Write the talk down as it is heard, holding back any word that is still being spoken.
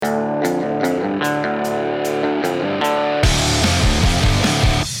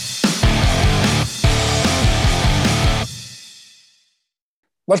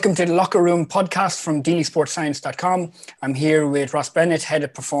Welcome to the Locker Room podcast from dailysportscience.com. I'm here with Ross Bennett, Head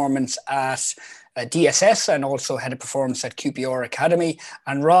of Performance at DSS and also Head of Performance at QPR Academy.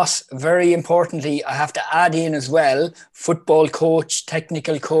 And Ross, very importantly, I have to add in as well, football coach,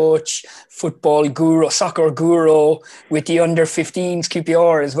 technical coach, football guru, soccer guru with the under-15s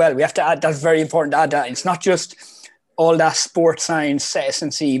QPR as well. We have to add, that's very important to add that. It's not just all that sports science,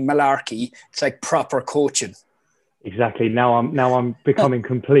 S&C malarkey. It's like proper coaching. Exactly. Now I'm becoming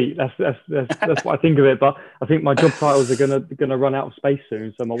complete. That's what I think of it. But I think my job titles are gonna run out of space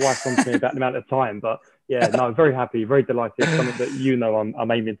soon. So my wife comes to me about the amount of time. But yeah, no, very happy, very delighted. Something that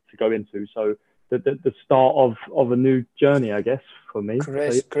I'm aiming to go into. So the start of a new journey, I guess, for me.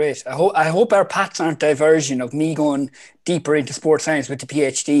 Great. I hope our paths aren't diversion of me going deeper into sports science with the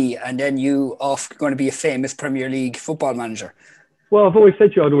PhD and then you off going to be a famous Premier League football manager. Well, I've always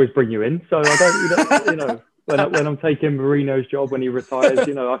said to you I'd always bring you in. So I don't, you know. When I'm taking Marino's job when he retires,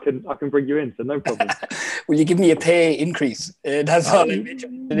 I can bring you in, so no problem. Will you give me a pay increase? That's all I'm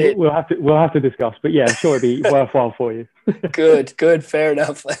interested in. We'll have to discuss, but yeah, I'm sure it'd be worthwhile for you. Good, fair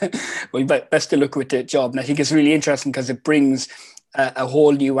enough. Well, best of luck with the job, and I think it's really interesting because it brings a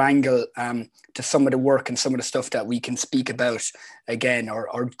whole new angle to some of the work and some of the stuff that we can speak about again,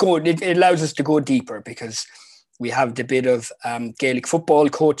 or go. It allows us to go deeper because we have the bit of Gaelic football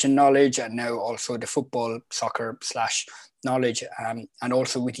coaching knowledge and now also the football soccer / knowledge and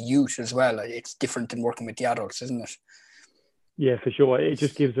also with youth as well. It's different than working with the adults, isn't it? Yeah, for sure. It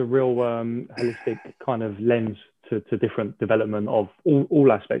just gives a real holistic kind of lens to different development of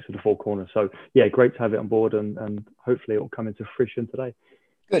all aspects of the four corners. So yeah, great to have it on board and hopefully it will come into fruition today.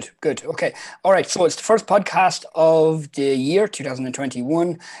 Good. Okay. All right. So it's the first podcast of the year,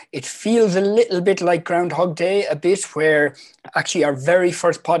 2021. It feels a little bit like Groundhog Day, a bit where actually our very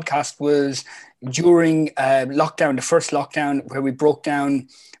first podcast was during lockdown, the first lockdown, where we broke down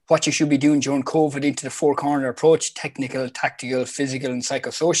what you should be doing during COVID into the four-corner approach, technical, tactical, physical, and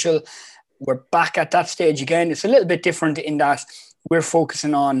psychosocial. We're back at that stage again. It's a little bit different in that we're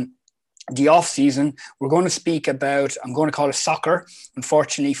focusing on the off season. We're going to speak about, I'm going to call it soccer,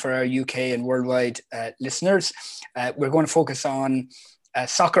 unfortunately for our UK and worldwide listeners. We're going to focus on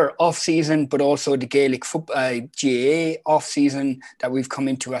soccer off season, but also the Gaelic GAA off season that we've come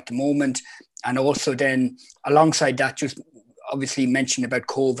into at the moment. And also then alongside that, just obviously mention about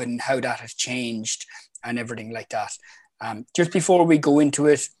COVID and how that has changed and everything like that. Just before we go into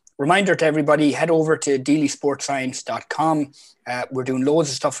it, reminder to everybody, head over to dailysportscience.com. We're doing loads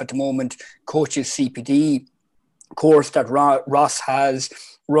of stuff at the moment. Coaches CPD course that Ross has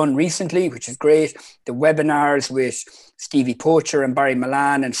run recently, which is great. The webinars with Stevie Poacher and Barry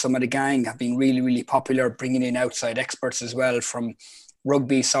Milan and some of the gang have been really, really popular, bringing in outside experts as well from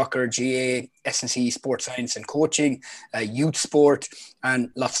rugby, soccer, GA, S&C, sports science and coaching, youth sport, and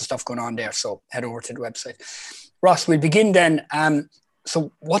lots of stuff going on there. So head over to the website. Ross, we'll begin then.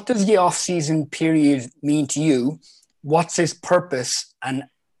 So what does the off-season period mean to you? What's its purpose? And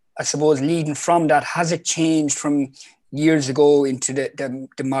I suppose leading from that, has it changed from years ago into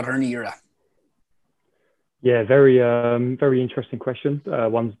the modern era? Yeah, very interesting question.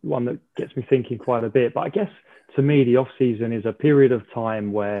 One that gets me thinking quite a bit. But I guess to me, the off-season is a period of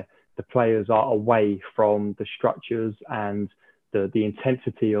time where the players are away from the structures and the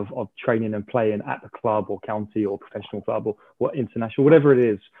intensity of training and playing at the club or county or professional club or international, whatever it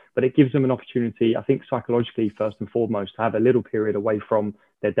is. But it gives them an opportunity, I think psychologically, first and foremost, to have a little period away from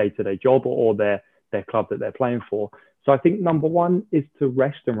their day-to-day job or their club that they're playing for. So I think number one is to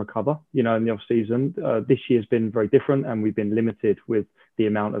rest and recover, in the off season. This year's been very different and we've been limited with the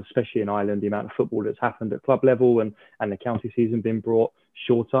amount of, especially in Ireland, the amount of football that's happened at club level and the county season been brought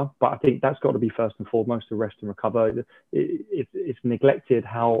shorter. But I think that's got to be first and foremost to rest and recover. It's neglected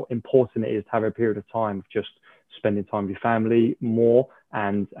how important it is to have a period of time of just spending time with your family more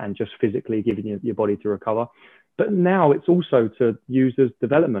and just physically giving your body to recover. But now it's also to use as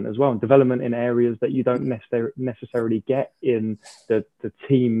development as well, and development in areas that you don't necessarily get in the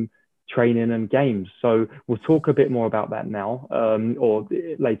team training and games. So we'll talk a bit more about that now, or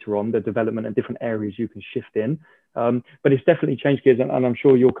later on, the development and different areas you can shift in. But it's definitely changed gears, and I'm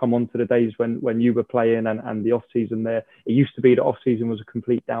sure you'll come on to the days when you were playing and the off season there. It used to be the off season was a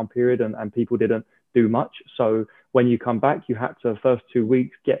complete down period and people didn't do much. So when you come back, you had to first 2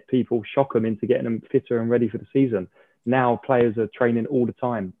 weeks get people, shock them into getting them fitter and ready for the season. Now players are training all the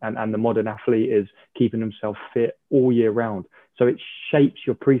time and the modern athlete is keeping themselves fit all year round. So it shapes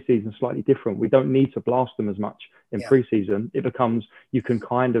your preseason slightly different. We don't need to blast them as much in preseason. It becomes, you can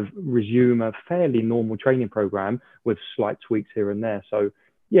kind of resume a fairly normal training program with slight tweaks here and there. So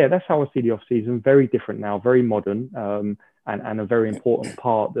yeah, that's how I see the off season. Very different now, very modern. and a very important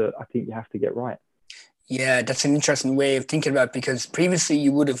part that I think you have to get right. Yeah, that's an interesting way of thinking about it, because previously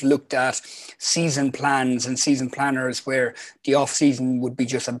you would have looked at season plans and season planners where the off season would be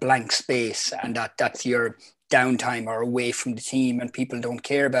just a blank space, and that's your downtime or away from the team and people don't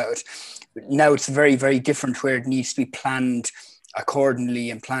care about it. Now it's very, very different, where it needs to be planned accordingly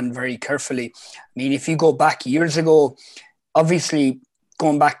and planned very carefully. I mean, if you go back years ago, obviously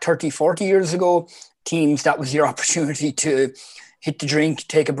going back 30, 40 years ago, teams, that was your opportunity to hit the drink,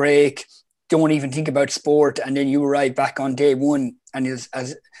 take a break, don't even think about sport, and then you arrive back on day one. And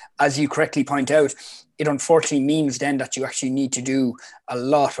as you correctly point out, it unfortunately means then that you actually need to do a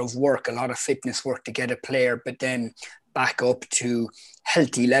lot of work, a lot of fitness work to get a player, but then back up to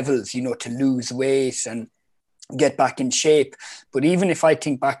healthy levels, to lose weight and get back in shape. But even if I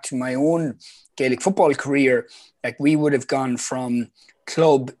think back to my own Gaelic football career, like we would have gone from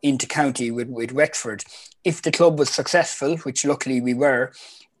club into county with Wexford. If the club was successful, which luckily we were,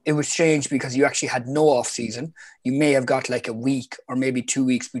 it was strange because you actually had no off season. You may have got like a week or maybe 2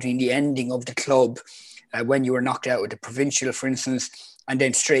 weeks between the ending of the club when you were knocked out with the provincial, for instance, and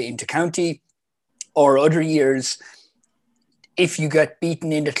then straight into county. Or other years, if you get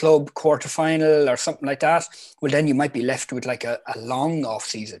beaten in the club quarter final or something like that, well, then you might be left with like a long off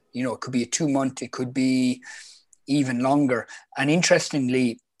season. It could be a 2 month, it could be even longer. And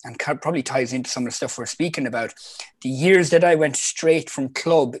interestingly, and probably ties into some of the stuff we're speaking about, the years that I went straight from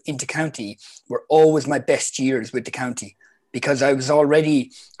club into county were always my best years with the county, because I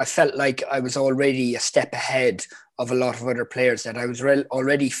felt like I was already a step ahead of a lot of other players, that I was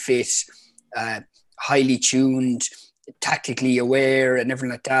already fit, highly tuned, tactically aware and everything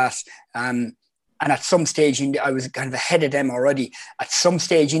like that. And at some stage, I was kind of ahead of them already. At some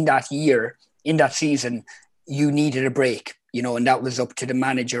stage in that year, in that season, you needed a break. And that was up to the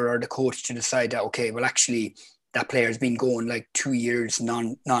manager or the coach to decide that, okay, well, actually, that player's been going like 2 years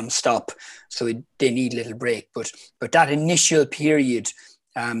non-stop, so they need a little break. But that initial period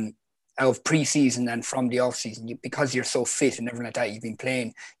of pre-season and from the off-season, because you're so fit and everything like that, you've been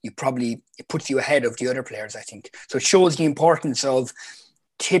playing, it puts you ahead of the other players, I think. So it shows the importance of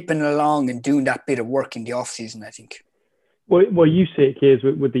tipping along and doing that bit of work in the off-season, I think. Well, you see it, Kears,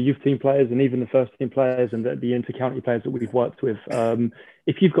 with the youth team players and even the first team players and the inter-county players that we've worked with.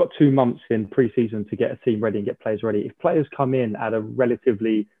 If you've got 2 months in pre-season to get a team ready and get players ready, if players come in at a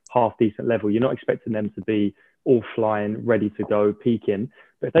relatively half-decent level, you're not expecting them to be all flying, ready to go, peaking.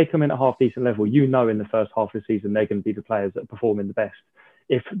 But if they come in at half-decent level, in the first half of the season, they're going to be the players that are performing the best.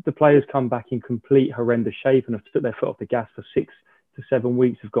 If the players come back in complete horrendous shape and have took their foot off the gas for 6 to 7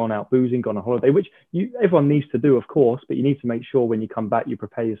 weeks, have gone out boozing, gone on holiday, which everyone needs to do, of course, but you need to make sure when you come back, you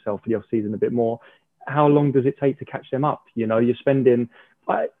prepare yourself for the off season a bit more. How long does it take to catch them up? You're spending,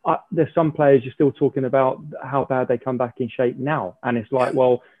 there's some players you're still talking about how bad they come back in shape now. And it's like,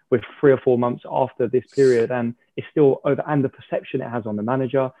 well, we're 3 or 4 months after this period and it's still over, and the perception it has on the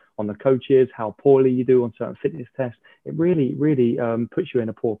manager, on the coaches, how poorly you do on certain fitness tests, it really, really puts you in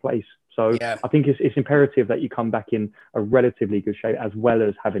a poor place. So I think it's imperative that you come back in a relatively good shape as well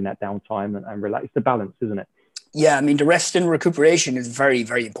as having that downtime and relax. It's the balance, isn't it? Yeah, I mean, the rest and recuperation is very,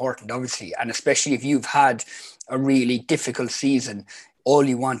 very important, obviously. And especially if you've had a really difficult season, all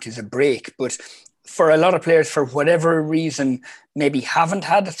you want is a break. But for a lot of players, for whatever reason, maybe haven't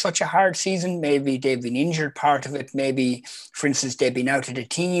had such a hard season, maybe they've been injured part of it, maybe, for instance, they've been out of the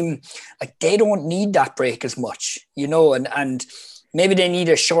team, like they don't need that break as much, and maybe they need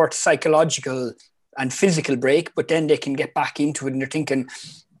a short psychological and physical break, but then they can get back into it and they're thinking,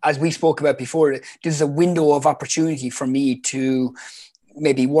 as we spoke about before, this is a window of opportunity for me to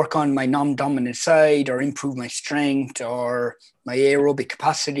maybe work on my non-dominant side or improve my strength or my aerobic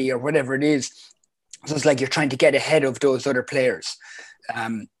capacity or whatever it is. So it's like you're trying to get ahead of those other players.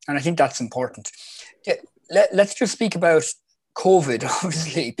 And I think that's important. Let's just speak about COVID,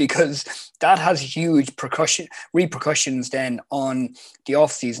 obviously, because that has huge repercussions then on the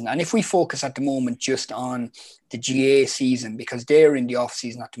off season. And if we focus at the moment just on the GA season, because they're in the off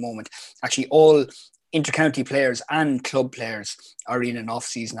season at the moment, actually all intercounty players and club players are in an off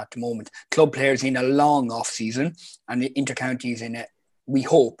season at the moment. Club players in a long off season and the intercounties in we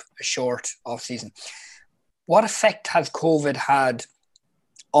hope, a short off season. What effect has COVID had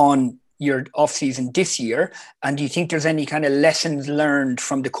on your off season this year? And do you think there's any kind of lessons learned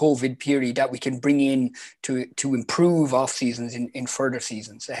from the COVID period that we can bring in to improve off seasons in further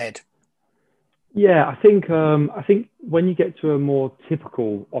seasons ahead? Yeah, I think when you get to a more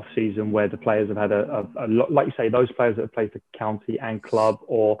typical off season where the players have had a lot, like you say, those players that have played for county and club,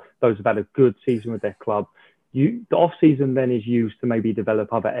 or those who've had a good season with their club, the off season then is used to maybe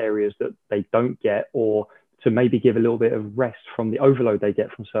develop other areas that they don't get, or to maybe give a little bit of rest from the overload they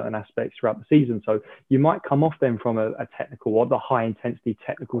get from certain aspects throughout the season. So you might come off then from a technical or the high intensity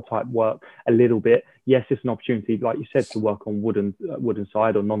technical type work a little bit. Yes, it's an opportunity, like you said, to work on wooden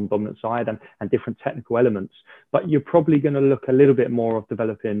side or non-dominant side and different technical elements. But you're probably going to look a little bit more of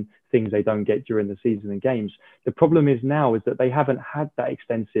developing things they don't get during the season and games. The problem is now is that they haven't had that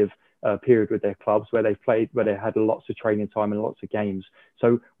extensive period with their clubs where they've played, where they had lots of training time and lots of games.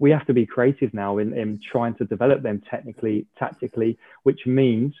 So we have to be creative now in trying to develop them technically, tactically, which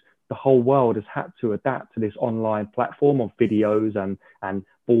means the whole world has had to adapt to this online platform of videos and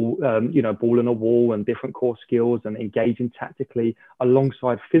ball, ball on a wall and different core skills and engaging tactically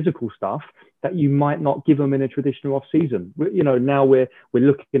alongside physical stuff that you might not give them in a traditional off season. Now we're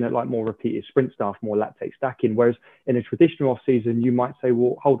looking at like more repeated sprint stuff, more lactate stacking. Whereas in a traditional off season, you might say,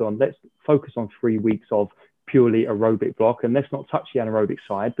 well, hold on, let's focus on 3 weeks of purely aerobic block and let's not touch the anaerobic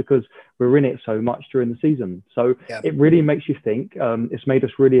side because we're in it so much during the season. So It really makes you think. It's made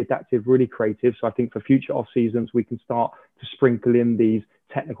us really adaptive, really creative. So I think for future off seasons, we can start to sprinkle in these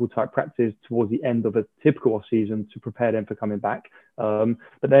technical type practices towards the end of a typical off season to prepare them for coming back. But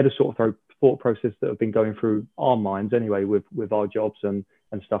they're the sort of thought process that have been going through our minds anyway with our jobs and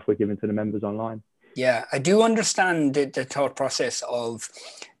stuff we're giving to the members online. Yeah, I do understand the thought process of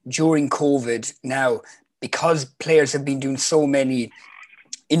during COVID now, because players have been doing so many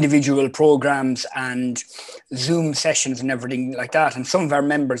individual programs and Zoom sessions and everything like that. And some of our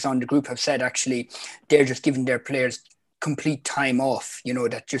members on the group have said, actually, they're just giving their players complete time off,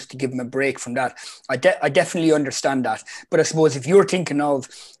 that just to give them a break from that. I definitely understand that. But I suppose if you're thinking of,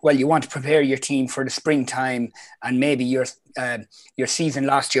 well, you want to prepare your team for the springtime and maybe your season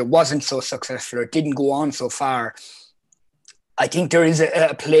last year wasn't so successful or didn't go on so far, I think there is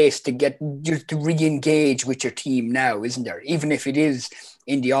a place to get just to re-engage with your team now, isn't there? Even if it is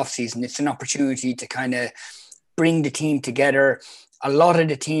in the off season, it's an opportunity to kind of bring the team together. A lot of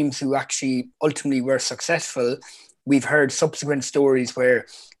the teams who actually ultimately were successful, we've heard subsequent stories where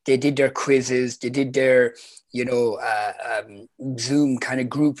they did their quizzes, they did their, Zoom kind of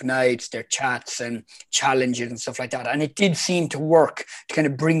group nights, their chats and challenges and stuff like that. And it did seem to work to kind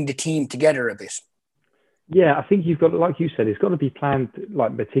of bring the team together a bit. Yeah, I think you've got, like you said, it's got to be planned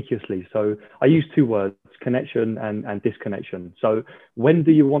like meticulously. So I use 2 words, connection and disconnection. So when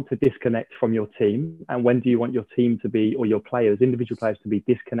do you want to disconnect from your team? And when do you want your team to be, or your players, individual players, to be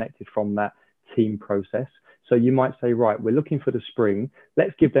disconnected from that team process? So you might say, right, we're looking for the spring.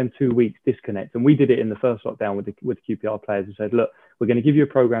 Let's give them 2 weeks disconnect. And we did it in the first lockdown with QPR players and said, look, we're going to give you a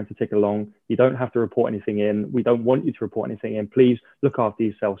program to tick along. You don't have to report anything in. We don't want you to report anything in. Please look after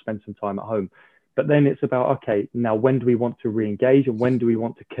yourself, spend some time at home. But then it's about, okay, now when do we want to re-engage and when do we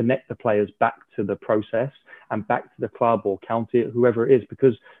want to connect the players back to the process and back to the club or county, whoever it is,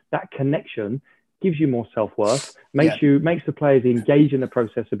 because that connection gives you more self-worth, makes the players engage in the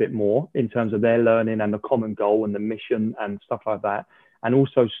process a bit more in terms of their learning and the common goal and the mission and stuff like that, and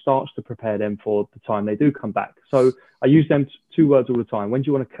also starts to prepare them for the time they do come back. So I use them 2 words all the time. When do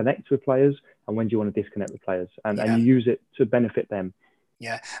you want to connect with players and when do you want to disconnect with players? And you use it to benefit them.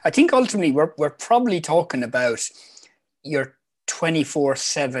 Yeah, I think ultimately we're probably talking about your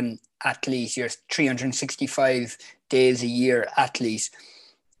 24/7 athlete, your 365 days a year athlete,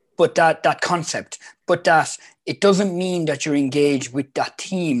 but that concept, but that it doesn't mean that you're engaged with that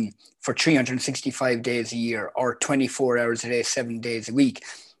team for 365 days a year or 24 hours a day, 7 days a week,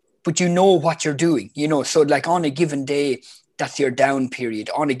 but you know what you're doing, so like on a given day, that's your down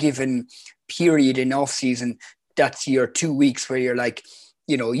period. On a given period in off season, that's your 2 weeks where you're like,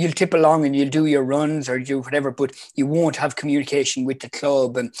 you'll tip along and you'll do your runs or do whatever, but you won't have communication with the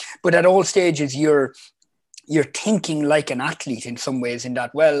club. But at all stages, you're thinking like an athlete in some ways, in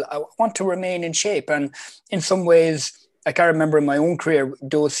that, well, I want to remain in shape. And in some ways, like I remember in my own career,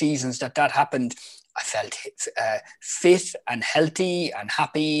 those seasons that happened, I felt fit and healthy and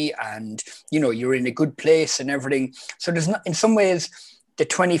happy and, you're in a good place and everything. So there's not, in some ways, the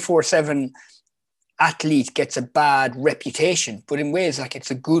 24/7 athlete gets a bad reputation, but in ways like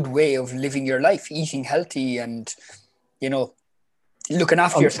it's a good way of living your life, eating healthy and, looking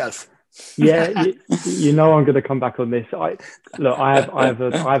after yourself. Yeah, I'm going to come back on this. I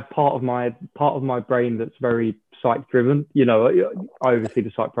have part of my brain that's very psych driven. I oversee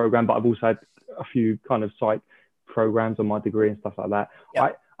the psych program, but I've also had a few kind of psych programs on my degree and stuff like that.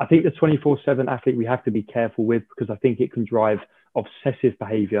 Yep. I think the 24/7 athlete we have to be careful with, because I think it can drive obsessive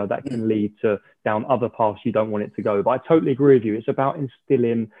behavior that can lead to down other paths you don't want it to go. But I totally agree with you. It's about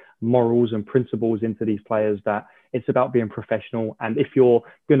instilling morals and principles into these players that It's about being professional. And if you're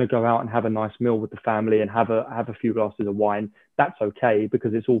going to go out and have a nice meal with the family and have a few glasses of wine, that's okay,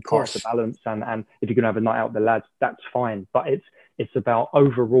 because it's all part of the balance. And if you're going to have a night out with the lads, that's fine. But it's about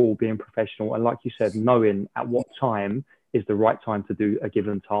overall being professional. And like you said, knowing at what time is the right time to do a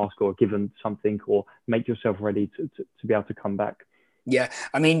given task or a given something, or make yourself ready to be able to come back. Yeah.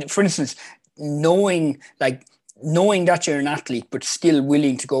 I mean, for instance, knowing that you're an athlete, but still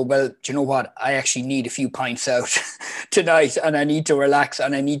willing to go, well, do you know what? I actually need a few pints out tonight, and I need to relax,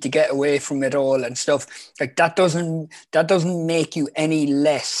 and I need to get away from it all and stuff. Like that doesn't make you any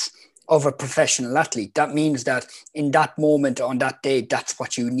less of a professional athlete. That means that in that moment on that day, that's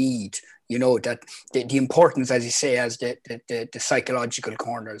what you need. You know, that the importance, as you say, as the psychological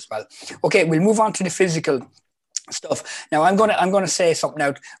corner as well. Okay, we'll move on to the physical stuff. Now, I'm gonna say something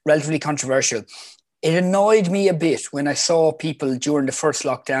now relatively controversial. It annoyed me a bit when I saw people during the first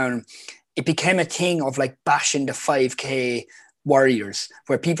lockdown. It became a thing of like bashing the 5K warriors,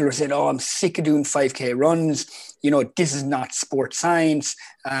 where people were saying, "Oh, I'm sick of doing 5K runs. You know, this is not sports science.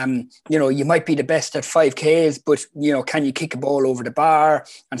 You know, you might be the best at 5Ks, but, you know, can you kick a ball over the bar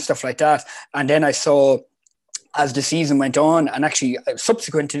and stuff like that?" And then I saw, as the season went on, and actually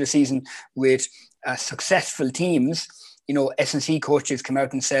subsequent to the season, with successful teams, you know, S&C coaches come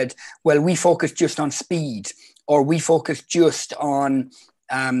out and said, well, we focused just on speed, or we focused just on,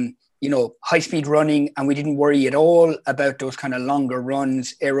 you know, high speed running, and we didn't worry at all about those kind of longer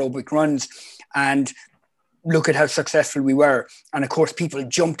runs, aerobic runs. And look at how successful we were. And of course, people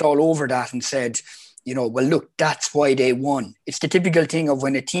jumped all over that and said, you know, well, look, that's why they won. It's the typical thing of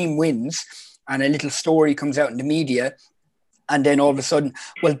when a team wins and a little story comes out in the media, and then all of a sudden,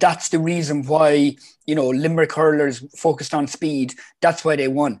 well, that's the reason why, you know, Limerick hurlers focused on speed. That's why they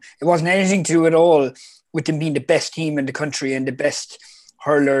won. It wasn't anything to do at all with them being the best team in the country and the best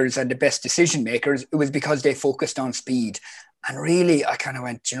hurlers and the best decision makers. It was because they focused on speed. And really, I kind of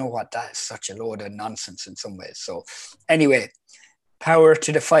went, you know what, that is such a load of nonsense in some ways. So anyway, power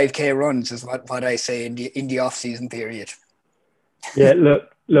to the 5K runs is what I say in the off-season period. Yeah,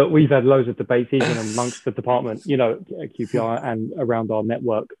 look, we've had loads of debates even amongst the department, you know, QPR and around our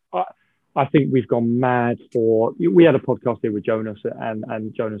network. I think we've gone mad we had a podcast here with Jonas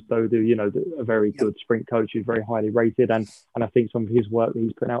and Jonas Dodu, you know, a very good sprint coach who's very highly rated. And I think some of his work that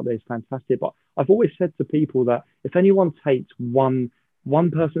he's put out there is fantastic. But I've always said to people that if anyone takes one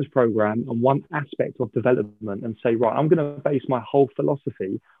person's program and one aspect of development and say, right, I'm going to base my whole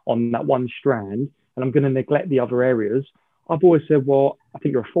philosophy on that one strand, and I'm going to neglect the other areas, I've always said, well, I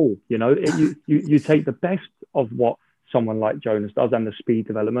think you're a fool. You know, you take the best of what someone like Jonas does and the speed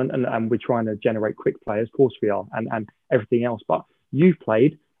development, and we're trying to generate quick players. Of course we are, and everything else. But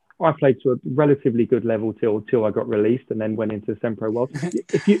I played to a relatively good level till I got released and then went into the Semi-Pro World.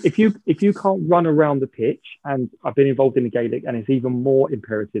 If you can't run around the pitch, and I've been involved in the Gaelic, and it's even more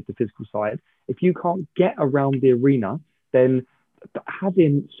imperative, the physical side. If you can't get around the arena, then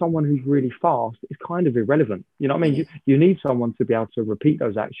having someone who's really fast is kind of irrelevant. You know what I mean? You need someone to be able to repeat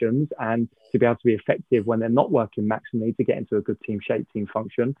those actions and to be able to be effective when they're not working maximally, to get into a good team shape, team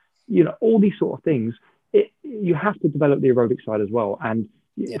function. You know, all these sort of things. You have to develop the aerobic side as well. And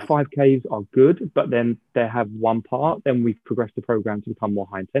 5Ks are good, but then they have one part. Then we progress the program to become more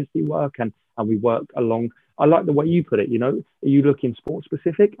high intensity work, and we work along. I like the way you put it. You know, are you looking sport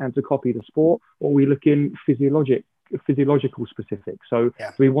specific and to copy the sport, or are we looking physiological specific? So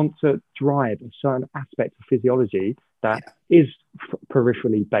we want to drive a certain aspect of physiology that is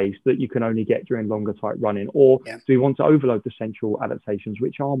peripherally based, that you can only get during longer type running, or do we want to overload the central adaptations,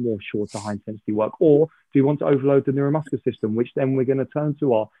 which are more shorter high intensity work, or do we want to overload the neuromuscular system, which then we're going to turn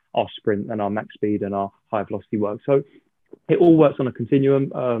to our sprint and our max speed and our high velocity work? So it all works on a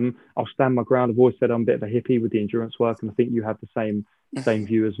continuum. I'll stand my ground. I've always said I'm a bit of a hippie with the endurance work, and I think you have the same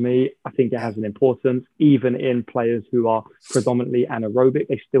view as me. I think it has an importance, even in players who are predominantly anaerobic.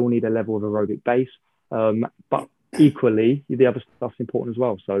 They still need a level of aerobic base, but equally the other stuff's important as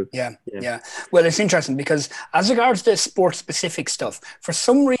well. So yeah. Well, it's interesting because as regards to sports specific stuff, for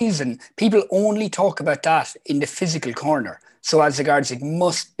some reason people only talk about that in the physical corner. So as regards, it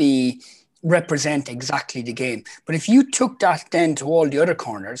must be represent exactly the game. But if you took that then to all the other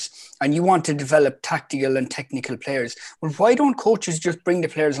corners and you want to develop tactical and technical players, well, why don't coaches just bring the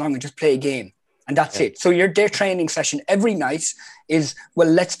players along and just play a game? And that's it. So their training session every night is, well,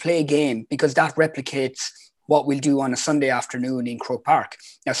 let's play a game, because that replicates what we'll do on a Sunday afternoon in Croke Park.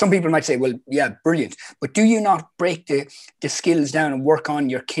 Now, some people might say, well, yeah, brilliant. But do you not break the skills down and work on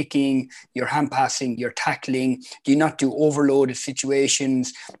your kicking, your hand passing, your tackling? Do you not do overloaded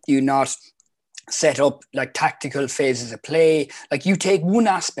situations? Do you not set up like tactical phases of play. Like you take one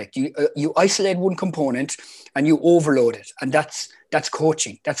aspect, you isolate one component and you overload it. And that's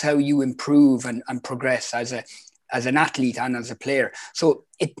coaching. That's how you improve and progress as an athlete and as a player. So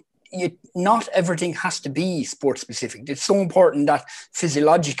not everything has to be sports specific. It's so important that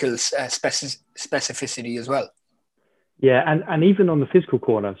physiological specificity as well. Yeah, and even on the physical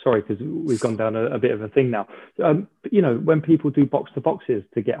corner, sorry, because we've gone down a bit of a thing now. When people do box to boxes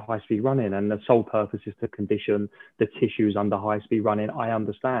to get high speed running, and the sole purpose is to condition the tissues under high speed running, I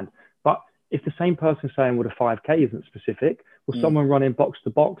understand. But if the same person saying, well, the 5K isn't specific, well, someone running box to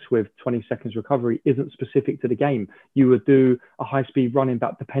box with 20 seconds recovery isn't specific to the game. You would do a high speed running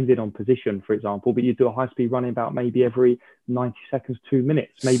bout depending on position, for example, but you do a high speed running bout maybe every 90 seconds, 2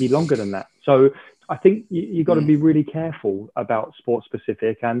 minutes, maybe longer than that. So I think you got to be really careful about sports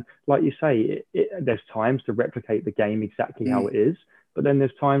specific. And like you say, there's times to replicate the game exactly how it is, but then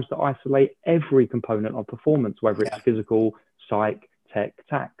there's times to isolate every component of performance, whether it's physical, psych, tech,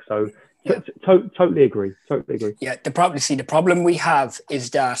 tac. So totally agree. Yeah, the problem we have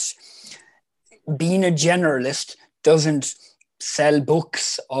is that being a generalist doesn't sell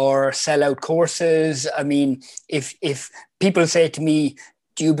books or sell out courses. I mean, if people say to me,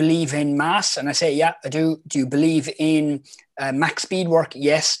 do you believe in mass? And I say, yeah, I do. Do you believe in max speed work?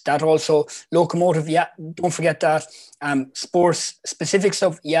 Yes, that also. Locomotive, yeah, don't forget that. Sports specific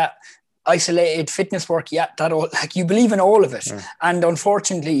stuff, yeah. Isolated fitness work, yeah, that all. Like, you believe in all of it. Yeah. And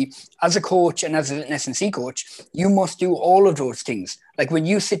unfortunately, as a coach and as an S&C coach, you must do all of those things. Like when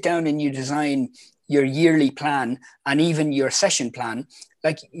you sit down and you design your yearly plan and even your session plan,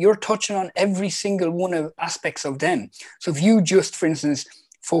 like you're touching on every single one of aspects of them. So if you just, for instance,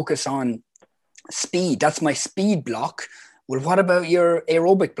 focus on speed, that's my speed block. Well, what about your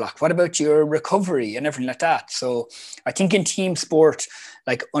aerobic block? What about your recovery and everything like that? So I think in team sport,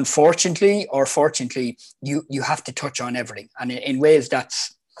 like unfortunately or fortunately, you have to touch on everything. And in ways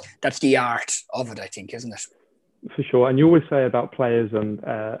that's the art of it, I think, isn't it? For sure. And you always say about players and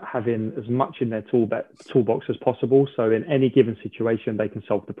having as much in their toolbox as possible. So in any given situation, they can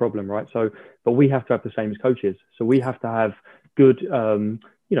solve the problem, right? So, but we have to have the same as coaches. So we have to have good,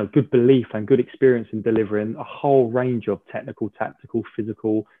 good belief and good experience in delivering a whole range of technical, tactical,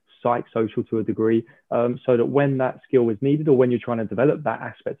 physical, psychosocial to a degree, so that when that skill is needed or when you're trying to develop that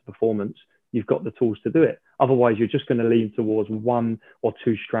aspect of performance, you've got the tools to do it. Otherwise, you're just going to lean towards one or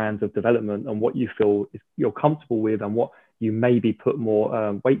two strands of development and what you feel you're comfortable with and what you maybe put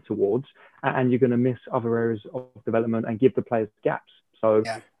more weight towards, and you're going to miss other areas of development and give the players gaps. So,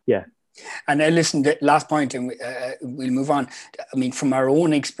 yeah. And listen, the last point, and we'll move on. I mean, from our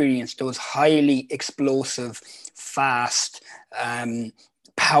own experience, those highly explosive, fast,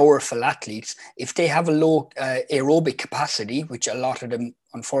 powerful athletes, if they have a low aerobic capacity, which a lot of them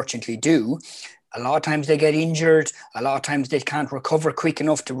unfortunately do, a lot of times they get injured. A lot of times they can't recover quick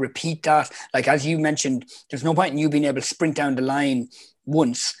enough to repeat that. Like, as you mentioned, there's no point in you being able to sprint down the line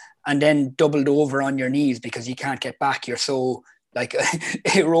once and then doubled over on your knees because you can't get back. You're so like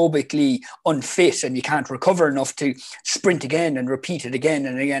aerobically unfit and you can't recover enough to sprint again and repeat it again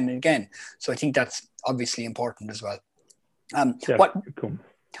and again and again. So I think that's obviously important as well.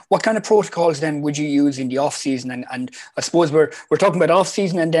 What kind of protocols then would you use in the off season? And I suppose we're talking about off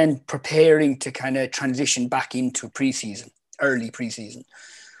season and then preparing to kind of transition back into early preseason.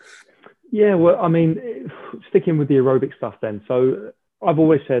 Yeah, well, I mean, sticking with the aerobic stuff then. So I've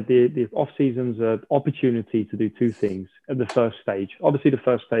always said the off season's an opportunity to do two things at the first stage. Obviously, the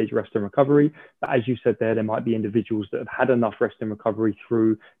first stage, rest and recovery. But as you said there might be individuals that have had enough rest and recovery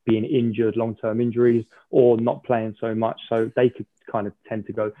through being injured, long-term injuries, or not playing so much. So they could kind of tend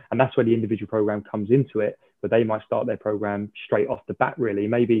to go. And that's where the individual program comes into it, where they might start their program straight off the bat, really,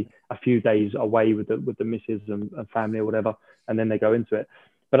 maybe a few days away with the missus and family or whatever, and then they go into it.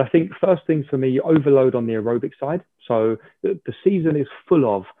 But I think first things for me, you overload on the aerobic side. So the season is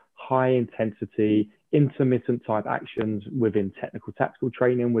full of high intensity, intermittent type actions within technical tactical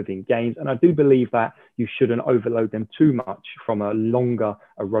training, within games. And I do believe that you shouldn't overload them too much from a longer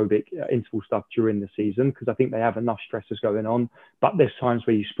aerobic interval stuff during the season, because I think they have enough stresses going on, but there's times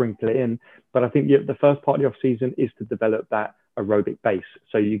where you sprinkle it in. But I think the first part of the off season is to develop that aerobic base.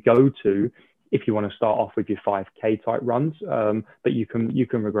 So you go to, if you want to start off with your 5K type runs, but you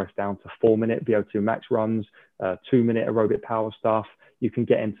can regress down to 4-minute VO2 max runs, 2-minute aerobic power stuff. You can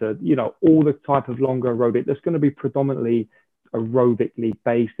get into, all the type of longer aerobic that's going to be predominantly aerobically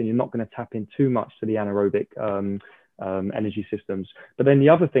based, and you're not going to tap in too much to the anaerobic energy systems. But then the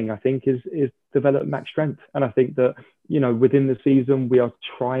other thing I think is develop max strength. And I think that, within the season, we are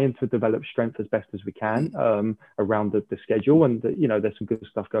trying to develop strength as best as we can around the schedule. And, there's some good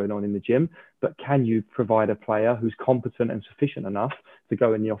stuff going on in the gym. But can you provide a player who's competent and sufficient enough to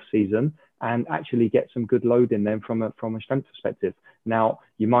go in the off season and actually get some good load in them from a strength perspective? Now,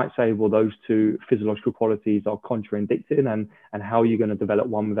 you might say, well, those two physiological qualities are contradicting, and how are you going to develop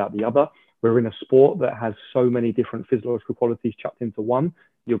one without the other? We're in a sport that has so many different physiological qualities chucked into one.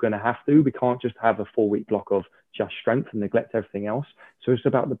 You're going to have to. We can't just have a 4-week block of just strength and neglect everything else. So it's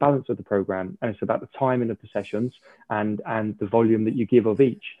about the balance of the program, and it's about the timing of the sessions and the volume that you give of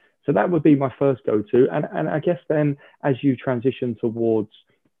each. So that would be my first go-to. And I guess then as you transition towards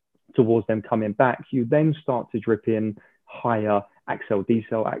them coming back, you then start to drip in higher accel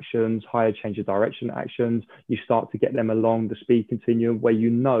decel actions, higher change of direction actions. You start to get them along the speed continuum where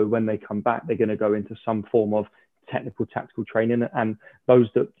when they come back, they're going to go into some form of technical tactical training. And those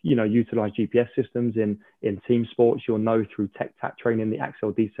that utilize GPS systems in team sports, you'll know through tech tac training, the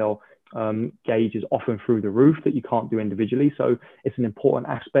accel decel gauge is often through the roof that you can't do individually. So it's an important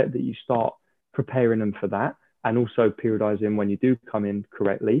aspect that you start preparing them for that, and also periodizing when you do come in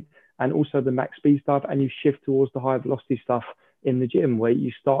correctly, and also the max speed stuff, and you shift towards the high velocity stuff in the gym where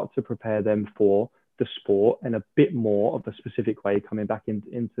you start to prepare them for the sport in a bit more of a specific way coming back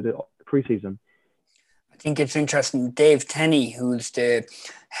into the preseason. I think it's interesting. Dave Tenney, who's the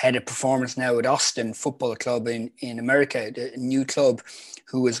head of performance now at Austin Football Club in America, the new club,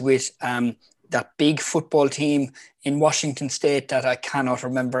 who was with that big football team in Washington State that I cannot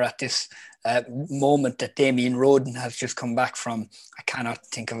remember at this moment, that Damian Roden has just come back from. I cannot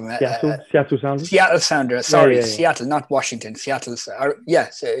think of him. Seattle Sounders. Seattle Sounders. Sorry, yeah. Seattle, not Washington. Seattle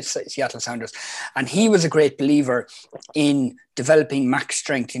Sounders. And he was a great believer in developing max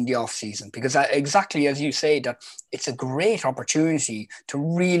strength in the off season, because exactly as you say, that it's a great opportunity to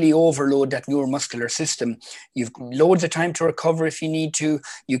really overload that neuromuscular system. You've loads of time to recover if you need to.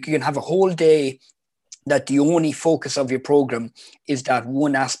 You can have a whole day that the only focus of your program is that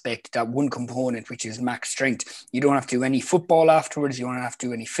one aspect, that one component, which is max strength. You don't have to do any football afterwards. You don't have to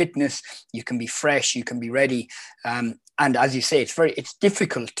do any fitness. You can be fresh. You can be ready. And as you say, it's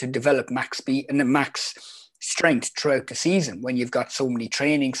difficult to develop max speed and max strength throughout the season when you've got so many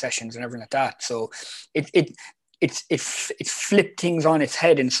training sessions and everything like that. So it's flipped things on its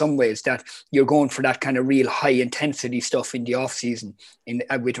head in some ways, that you're going for that kind of real high intensity stuff in the off season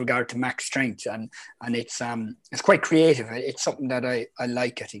with regard to max strength, and it's quite creative. It's something that I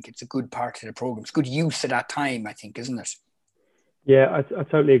like. I think it's a good part of the program. It's good use of that time, I think, isn't it? Yeah, I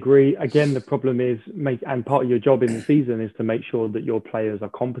totally agree. Again, the problem is and part of your job in the season is to make sure that your players are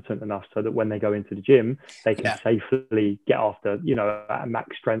competent enough so that when they go into the gym, they can safely get after, at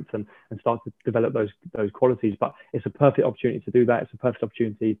max strength and start to develop those qualities. But it's a perfect opportunity to do that. It's a perfect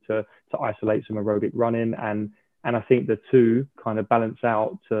opportunity to isolate some aerobic running. And I think the two kind of balance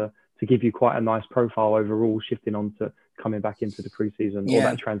out to give you quite a nice profile overall, shifting on to coming back into the preseason or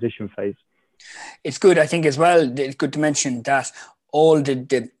that transition phase. It's good, I think, as well. It's good to mention that all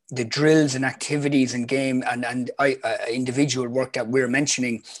the drills and activities and game and individual work that we're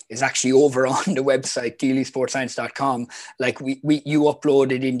mentioning is actually over on the website, DailySportsScience.com. Like you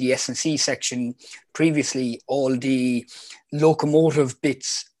uploaded in the S&C section previously all the locomotive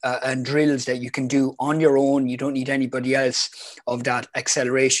bits and drills that you can do on your own. You don't need anybody else, of that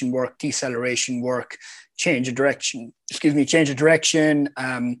acceleration work, deceleration work, change of direction.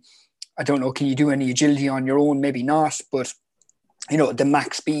 I don't know, can you do any agility on your own? Maybe not, but the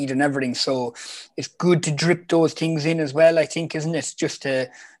max speed and everything. So it's good to drip those things in as well, I think, isn't it? Just to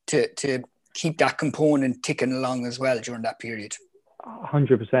keep that component ticking along as well during that period.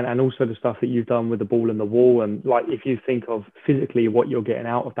 100%. And also the stuff that you've done with the ball and the wall. And like, if you think of physically what you're getting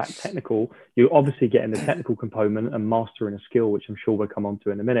out of that technical, you're obviously getting the technical component and mastering a skill, which I'm sure we'll come on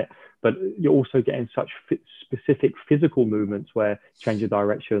to in a minute, but you're also getting such specific physical movements where change of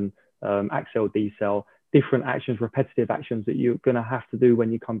direction, accel, decel, different actions, repetitive actions that you're going to have to do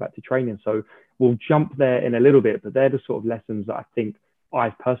when you come back to training. So we'll jump there in a little bit, but they're the sort of lessons that I think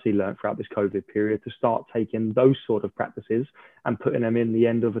I've personally learned throughout this COVID period, to start taking those sort of practices and putting them in the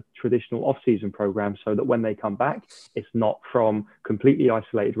end of a traditional off-season program, so that when they come back, it's not from completely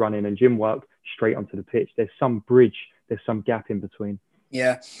isolated running and gym work straight onto the pitch. There's some bridge, there's some gap in between.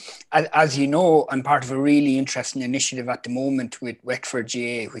 Yeah. As you know, I'm part of a really interesting initiative at the moment with Wexford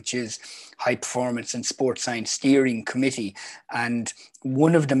GA, which is High Performance and Sports Science Steering Committee. And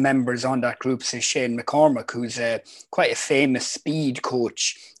one of the members on that group is Shane McCormack, who's quite a famous speed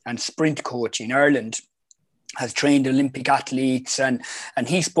coach and sprint coach in Ireland. has trained Olympic athletes, and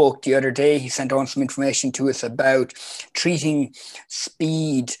he spoke the other day. He sent on some information to us about treating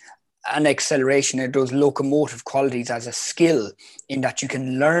speed and acceleration and those locomotive qualities as a skill, in that you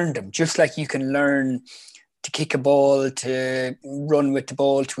can learn them, just like you can learn to kick a ball, to run with the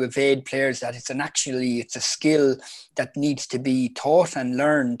ball, to evade players. That it's a skill that needs to be taught and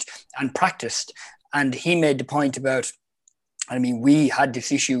learned and practiced. And he made the point about, I mean, we had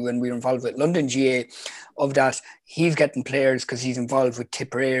this issue when we were involved with London GA, of that he's getting players because he's involved with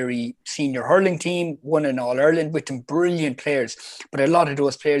Tipperary senior hurling team, won an All-Ireland with them, brilliant players. But a lot of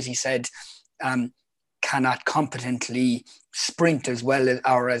those players, he said, cannot competently sprint as well as,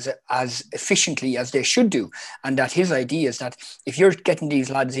 or as efficiently as they should do. And that his idea is that if you're getting these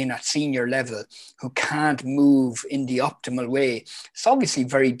lads in at senior level who can't move in the optimal way, it's obviously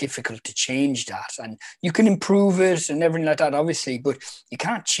very difficult to change that. And you can improve it and everything like that, obviously, but you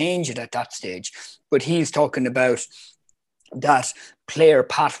can't change it at that stage. But he's talking about that player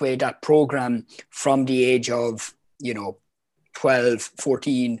pathway, that program from the age of, 12,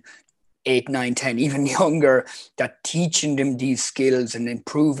 14, 8, 9, 10, even younger, that teaching them these skills and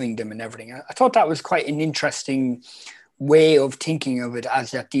improving them and everything. I thought that was quite an interesting way of thinking of it,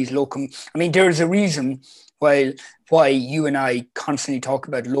 as that these there's a reason why you and I constantly talk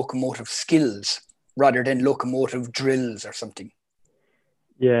about locomotive skills rather than locomotive drills or something.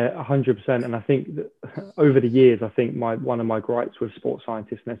 Yeah, 100%. And I think that over the years, I think one of my gripes with sports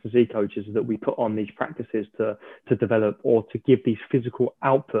scientists and S&C coaches is that we put on these practices to develop or to give these physical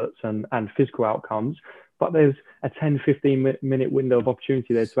outputs and physical outcomes. But there's a 10, 15 minute window of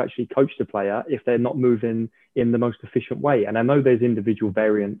opportunity there to actually coach the player if they're not moving in the most efficient way. And I know there's individual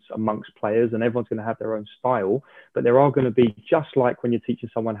variance amongst players and everyone's going to have their own style, but there are going to be, just like when you're teaching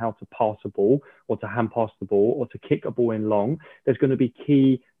someone how to pass a ball or to hand pass the ball or to kick a ball in long, there's going to be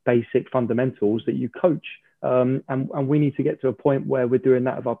key basic fundamentals that you coach. And we need to get to a point where we're doing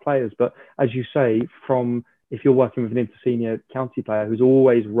that with our players. But as you say, if you're working with an inter-senior county player who's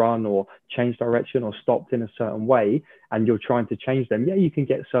always run or changed direction or stopped in a certain way, and you're trying to change them, yeah, you can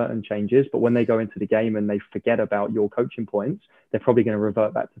get certain changes, but when they go into the game and they forget about your coaching points, they're probably going to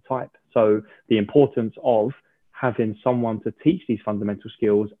revert back to type. So the importance of having someone to teach these fundamental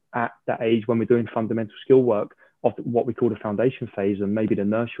skills at that age, when we're doing fundamental skill work of what we call the foundation phase and maybe the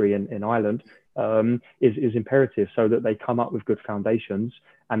nursery in Ireland, is imperative, so that they come up with good foundations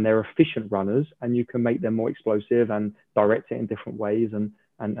and they're efficient runners, and you can make them more explosive and direct it in different ways and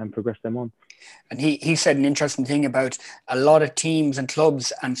progress them on. And he said an interesting thing about a lot of teams and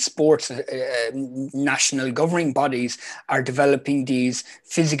clubs and sports national governing bodies are developing these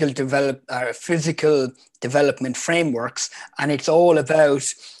physical development frameworks, and it's all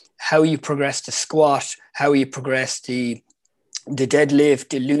about how you progress the squat, how you progress the deadlift,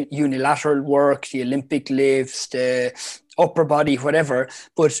 the unilateral work, the Olympic lifts, the upper body, whatever.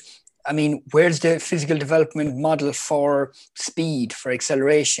 But I mean, where's the physical development model for speed, for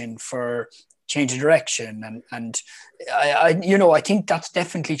acceleration, for change of direction? And I think that's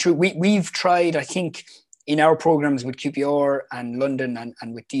definitely true. We've tried, I think, in our programs with QPR and London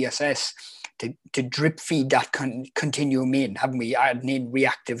and with DSS to drip feed that continuum in, haven't we? Adding in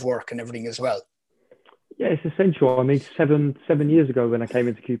reactive work and everything as well. Yeah, it's essential. I mean, seven years ago when I came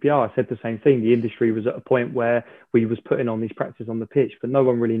into QPR, I said the same thing. The industry was at a point where we was putting on these practices on the pitch, but no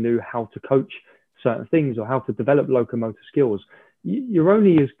one really knew how to coach certain things or how to develop locomotor skills. You're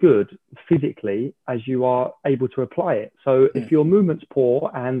only as good physically as you are able to apply it. So if your movement's poor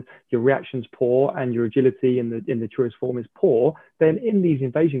and your reaction's poor and your agility in the truest form is poor, then in these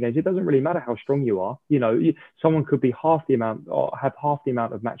invasion games, it doesn't really matter how strong you are. Someone could be half the amount or have half the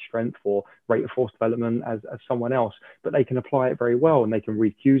amount of match strength or rate of force development as someone else, but they can apply it very well and they can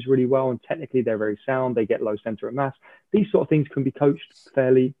read cues really well. And technically they're very sound. They get low center of mass. These sort of things can be coached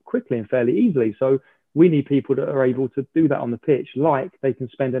fairly quickly and fairly easily. So we need people that are able to do that on the pitch, like they can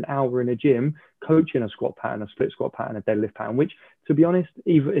spend an hour in a gym coaching a squat pattern, a split squat pattern, a deadlift pattern, which, to be honest,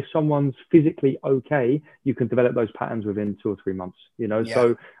 even if someone's physically okay, you can develop those patterns within 2 or 3 months, Yeah.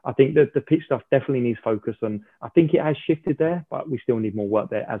 So I think that the pitch stuff definitely needs focus, and I think it has shifted there, but we still need more work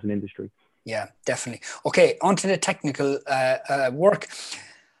there as an industry. Yeah, definitely. Okay, on to the technical work.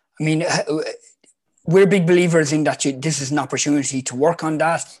 I mean, we're big believers in that this is an opportunity to work on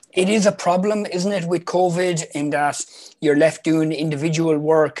that. It is a problem, isn't it, with COVID, in that you're left doing individual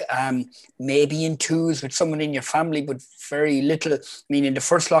work, maybe in twos with someone in your family, but very little. I mean, in the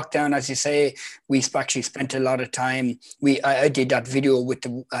first lockdown, as you say, we actually spent a lot of time. I did that video with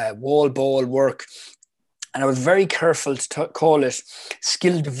the wall ball work. And I was very careful to call it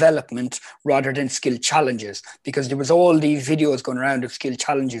skill development rather than skill challenges, because there was all these videos going around of skill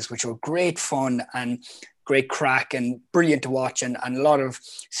challenges, which were great fun and great crack and brilliant to watch. And a lot of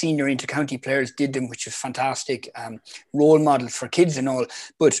senior inter-county players did them, which was fantastic. Role model for kids and all.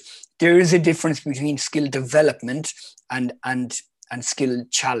 But there is a difference between skill development and skill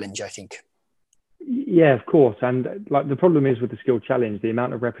challenge, I think. Yeah, of course. And like the problem is with the skill challenge, the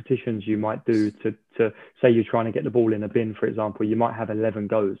amount of repetitions you might do to say you're trying to get the ball in a bin, for example, you might have 11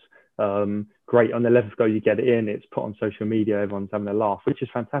 goes. Great. On the 11th go, you get it in, it's put on social media, everyone's having a laugh, which is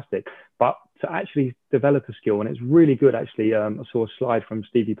fantastic. But to actually develop a skill, and it's really good, actually, I saw a slide from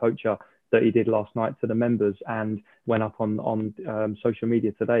Stevie Poacher that he did last night to the members and went up on social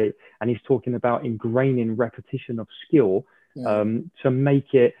media today. And he's talking about ingraining repetition of skill to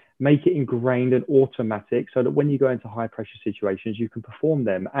make it ingrained and automatic so that when you go into high pressure situations, you can perform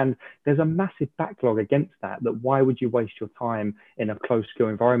them. And there's a massive backlog against that why would you waste your time in a close skill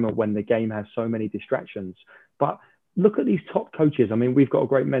environment when the game has so many distractions? But look at these top coaches. I mean, we've got a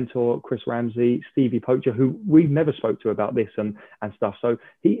great mentor, Chris Ramsey, Stevie Poacher, who we've never spoke to about this and stuff. So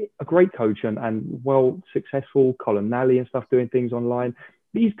he, a great coach and well successful, Colin Nally and stuff, doing things online.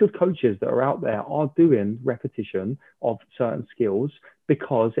 These good coaches that are out there are doing repetition of certain skills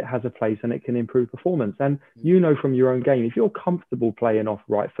because it has a place and it can improve performance. And you know from your own game, if you're comfortable playing off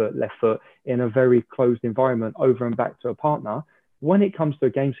right foot, left foot in a very closed environment over and back to a partner, when it comes to a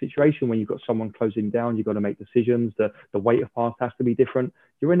game situation, when you've got someone closing down, you've got to make decisions, the weight of pass has to be different,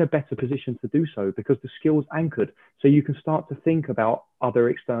 you're in a better position to do so because the skill's anchored. So you can start to think about other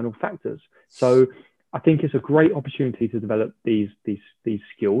external factors. So I think it's a great opportunity to develop these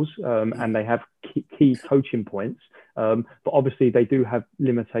skills, and they have key coaching points. But obviously, they do have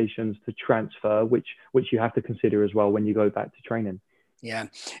limitations to transfer, which you have to consider as well when you go back to training. Yeah,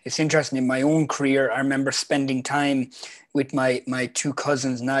 it's interesting. In my own career, I remember spending time with my two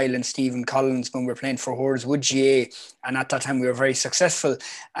cousins, Niall and Stephen Collins, when we were playing for Horace Wood GA. And at that time, we were very successful.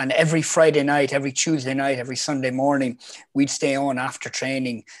 And every Friday night, every Tuesday night, every Sunday morning, we'd stay on after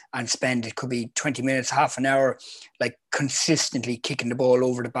training and spend, it could be 20 minutes, half an hour, like consistently kicking the ball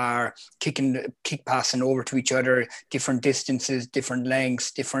over the bar, kick passing over to each other, different distances, different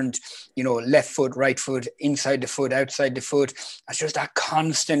lengths, different, left foot, right foot, inside the foot, outside the foot. It's just that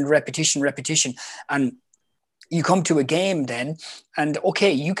constant repetition. And you come to a game then, and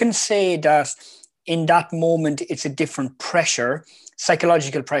okay, you can say that in that moment, it's a different pressure,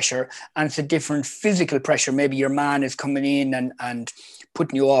 psychological pressure, and it's a different physical pressure. Maybe your man is coming in and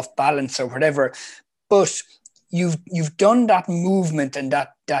putting you off balance or whatever, but you've done that movement and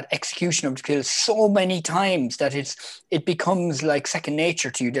that execution of the skill so many times that it becomes like second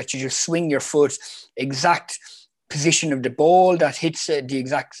nature to you, that you just swing your foot exact position of the ball that hits the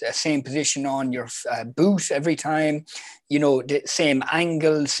exact same position on your boot every time, the same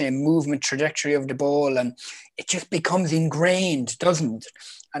angle, same movement trajectory of the ball, and it just becomes ingrained, doesn't it?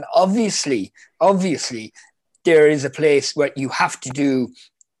 And obviously there is a place where you have to do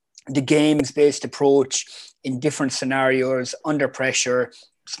the games-based approach in different scenarios, under pressure,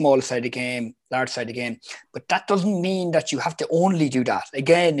 small side of game, large side of game, but that doesn't mean that you have to only do that.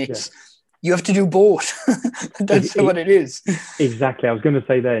 Again, you have to do both. That's what it is. Exactly. I was going to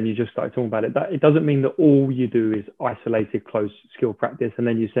say there, and you just started talking about it, that it doesn't mean that all you do is isolated, close skill practice, and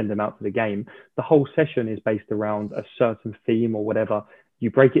then you send them out to the game. The whole session is based around a certain theme or whatever.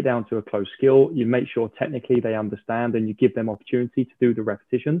 You break it down to a close skill. You make sure technically they understand, and you give them opportunity to do the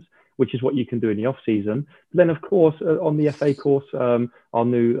repetitions, which is what you can do in the off season. But then, of course, on the FA course, our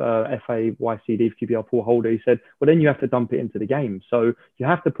new FA YCD QBR Paul Holder, he said, well, then you have to dump it into the game. So you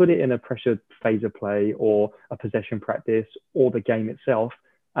have to put it in a pressure phase of play or a possession practice or the game itself.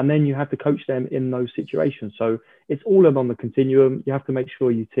 And then you have to coach them in those situations. So it's all along the continuum. You have to make sure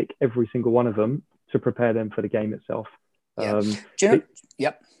you tick every single one of them to prepare them for the game itself. Yeah.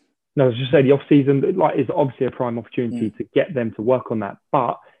 Yep. No, I was just saying the off season is obviously a prime opportunity to get them to work on that.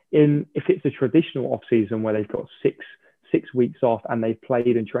 But if it's a traditional off season where they've got six weeks off and they've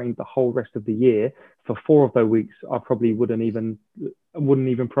played and trained the whole rest of the year, for 4 of those weeks, I probably wouldn't even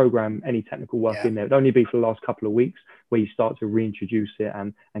program any technical work in there. It'd only be for the last couple of weeks where you start to reintroduce it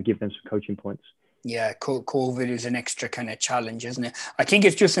and give them some coaching points. Yeah, COVID is an extra kind of challenge, isn't it? I think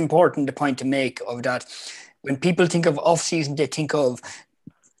it's just important, the point to make of that. When people think of off season, they think of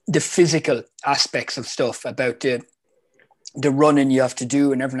the physical aspects of stuff, about the running you have to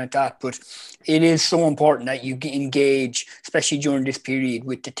do and everything like that. But it is so important that you engage, especially during this period,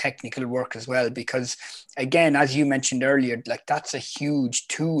 with the technical work as well, because again, as you mentioned earlier, like that's a huge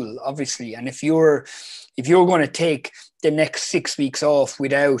tool, obviously. And if you're going to take the next 6 weeks off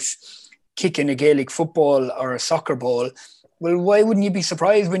without kicking a Gaelic football or a soccer ball, well, why wouldn't you be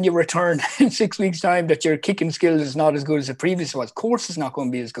surprised when you return in 6 weeks' time that your kicking skills is not as good as the previous was? Of course, it's not going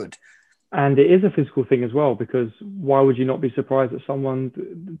to be as good. And it is a physical thing as well, because why would you not be surprised that someone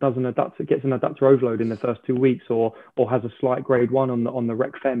gets an adductor overload in the first 2 weeks, or has a slight grade 1 on the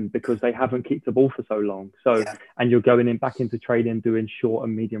rec fem because they haven't kicked the ball for so long. So, Yeah. and you're going back into training, doing short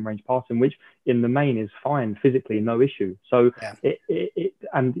and medium range passing, which in the main is fine physically, no issue. So Yeah.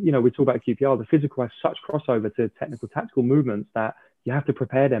 and we talk about QPR, the physical has such crossover to technical tactical movements that you have to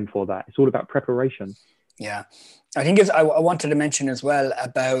prepare them for that. It's all about preparation. Yeah, I think I wanted to mention as well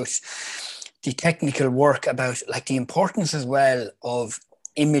about the technical work, about like the importance as well of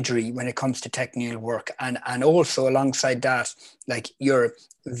imagery when it comes to technical work, and also alongside that, like your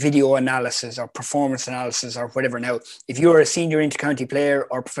video analysis or performance analysis or whatever. Now, if you're a senior intercounty player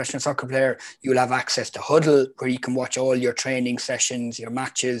or professional soccer player, you'll have access to Huddle, where you can watch all your training sessions, your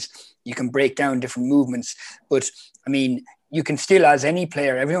matches. You can break down different movements. But I mean, you can still, as any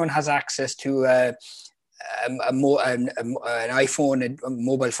player, everyone has access to an iPhone, a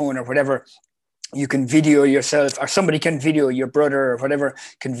mobile phone or whatever. You can video yourself, or somebody can video, your brother or whatever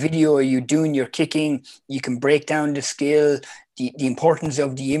can video you doing your kicking. You can break down the skill, the importance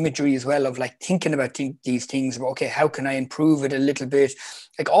of the imagery as well, of like thinking about these things about, okay, how can I improve it a little bit?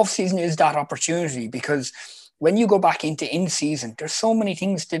 Like off season is that opportunity, because when you go back into in season, there's so many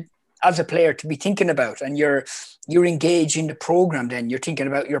things to, as a player, to be thinking about, and you're engaged in the program. Then you're thinking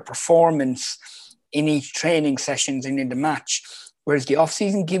about your performance in each training sessions and in the match. Whereas the off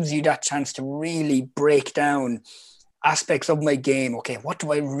season gives you that chance to really break down aspects of my game. Okay, what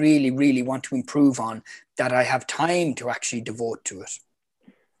do I really, really want to improve on that I have time to actually devote to it?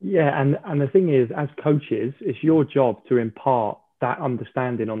 Yeah, and the thing is, as coaches, it's your job to impart that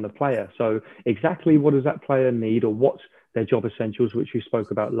understanding on the player. So exactly what does that player need, or what's their job essentials, which we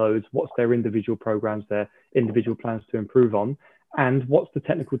spoke about loads, what's their individual programs, their individual plans to improve on, and what's the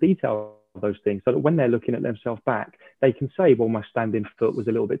technical detail of those things, so that when they're looking at themselves back, they can say, well, my standing foot was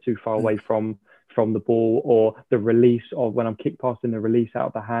a little bit too far away from the ball, or the release of when I'm kick passing, the release out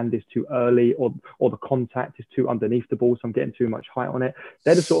of the hand is too early, or the contact is too underneath the ball, so I'm getting too much height on it.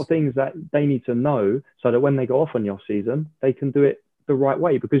 They're the sort of things that they need to know, so that when they go off on the off season, they can do it the right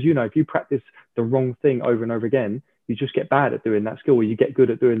way. Because if you practice the wrong thing over and over again, you just get bad at doing that skill, or you get good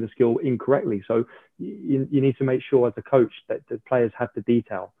at doing the skill incorrectly. So you need to make sure as a coach that the players have the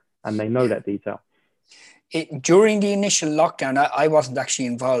detail and they know that detail. During the initial lockdown, I wasn't actually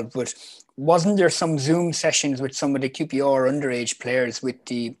involved, but wasn't there some Zoom sessions with some of the QPR underage players, with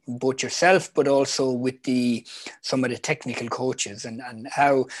both yourself, but also with some of the technical coaches, and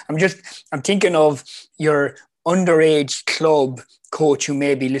how I'm thinking of your underage club coach who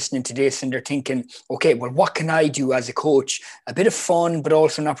may be listening to this, and they're thinking, okay, well, what can I do as a coach? A bit of fun, but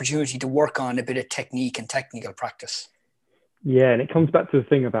also an opportunity to work on a bit of technique and technical practice. Yeah, and it comes back to the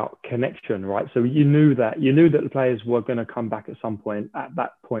thing about connection, right? So you knew that the players were going to come back at some point. At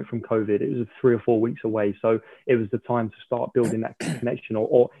that point from COVID, it was 3 or 4 weeks away. So it was the time to start building that connection,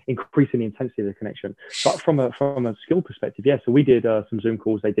 or increasing the intensity of the connection. But from a skill perspective, yeah. So we did some Zoom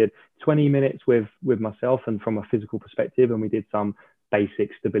calls. They did 20 minutes with myself, and from a physical perspective, and we did some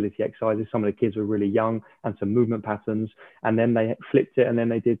basic stability exercises. Some of the kids were really young, and some movement patterns. And then they flipped it, and then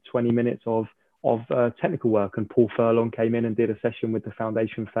they did 20 minutes of technical work, and Paul Furlong came in and did a session with the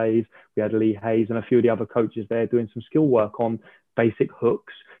foundation phase. We had Lee Hayes and a few of the other coaches there doing some skill work on basic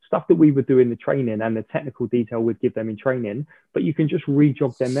hooks, stuff that we would do in the training, and the technical detail we'd give them in training. But you can just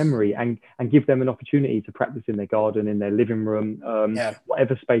re-jog their memory and give them an opportunity to practice in their garden, in their living room,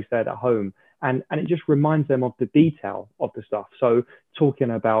 whatever space they had at home. And it just reminds them of the detail of the stuff. So talking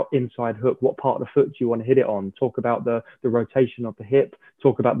about inside hook, what part of the foot do you want to hit it on? Talk about the rotation of the hip,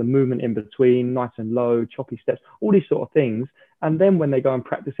 talk about the movement in between, nice and low, choppy steps, all these sort of things. And then when they go and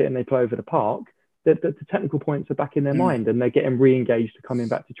practice it and they play over the park, the technical points are back in their mind, and they're getting re-engaged to coming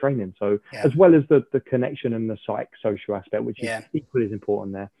back to training. So as well as the connection and the social aspect, which is equally as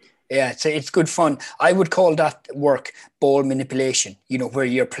important there. Yeah, it's good fun. I would call that work ball manipulation, where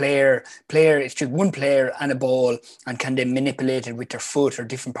your player, it's just one player and a ball, and can they manipulate it with their foot or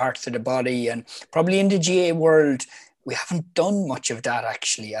different parts of the body. And probably in the GA world, we haven't done much of that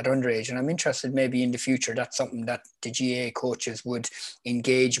actually at underage. And I'm interested, maybe in the future, that's something that the GA coaches would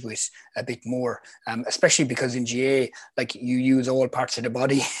engage with a bit more, especially because in GA, like, you use all parts of the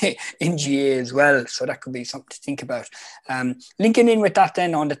body in GA as well. So that could be something to think about. Linking in with that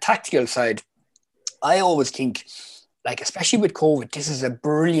then on the tactical side, I always think, like, especially with COVID, this is a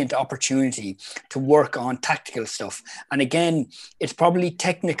brilliant opportunity to work on tactical stuff. And again, it's probably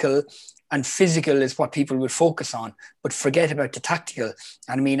technical and physical is what people would focus on, but forget about the tactical.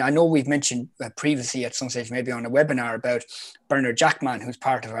 And I mean, I know we've mentioned previously at some stage, maybe on a webinar, about Bernard Jackman, who's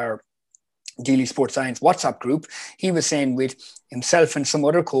part of our Daily Sports Science WhatsApp group, he was saying with himself and some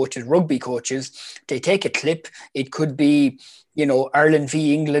other coaches, rugby coaches, they take a clip. It could be, Ireland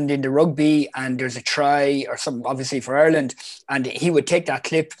v England in the rugby, and there's a try or something, obviously for Ireland. And he would take that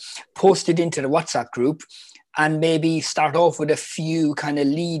clip, post it into the WhatsApp group, and maybe start off with a few kind of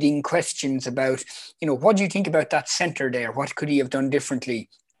leading questions about, what do you think about that centre there? What could he have done differently?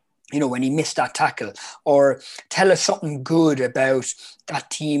 When he missed that tackle, or tell us something good about that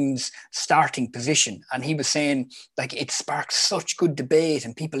team's starting position. And he was saying, like, it sparks such good debate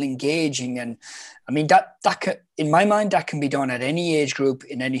and people engaging. And I mean, that can, in my mind, that can be done at any age group,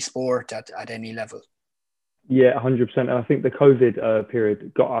 in any sport, at any level. Yeah, 100%. And I think the COVID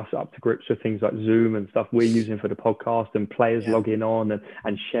period got us up to grips with things like Zoom and stuff we're using for the podcast, and players logging on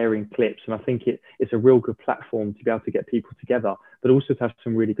and sharing clips. And I think it's a real good platform to be able to get people together, but also to have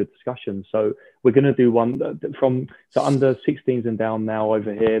some really good discussions. So we're going to do one from the under 16s and down now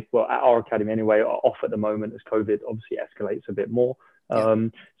over here. Well, at our academy anyway, are off at the moment as COVID obviously escalates a bit more.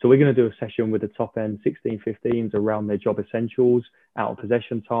 So we're going to do a session with the top end 16, 15s around their job essentials, out of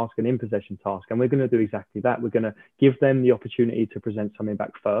possession task and in possession task. And we're going to do exactly that. We're going to give them the opportunity to present something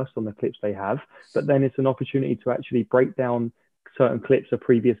back first on the clips they have, but then it's an opportunity to actually break down certain clips of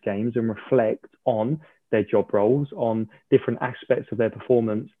previous games and reflect on their job roles, on different aspects of their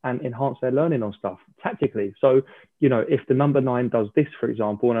performance, and enhance their learning on stuff tactically. So, if the number 9 does this, for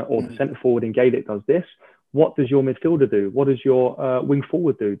example, or the centre forward in Gaelic does this, what does your midfielder do? What does your wing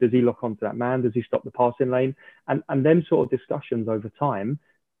forward do? Does he lock onto that man? Does he stop the passing lane? And them sort of discussions over time,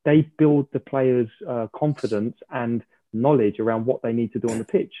 they build the players' confidence and knowledge around what they need to do on the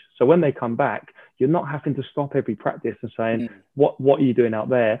pitch. So when they come back, you're not having to stop every practice and saying, what are you doing out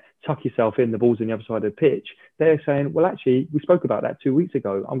there? Tuck yourself in, the ball's on the other side of the pitch. They're saying, well, actually, we spoke about that 2 weeks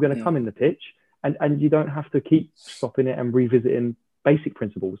ago. I'm going to come in the pitch, and you don't have to keep stopping it and revisiting basic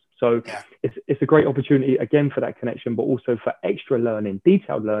principles. So it's a great opportunity again for that connection, but also for extra learning,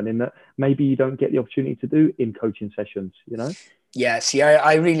 detailed learning that maybe you don't get the opportunity to do in coaching sessions, Yeah, see,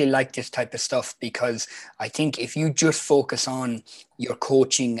 I really like this type of stuff, because I think if you just focus on your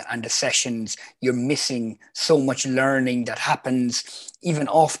coaching and the sessions, you're missing so much learning that happens even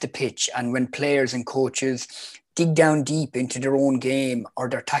off the pitch. And when players and coaches dig down deep into their own game or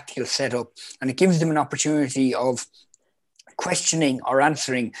their tactical setup, and it gives them an opportunity of questioning or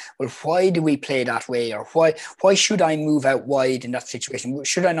answering, well, why do we play that way? Or why should I move out wide in that situation?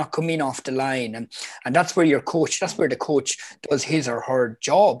 Should I not come in off the line? And that's where that's where the coach does his or her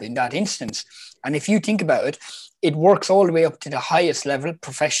job in that instance. And if you think about it, it works all the way up to the highest level,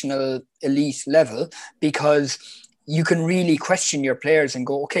 professional elite level, because you can really question your players and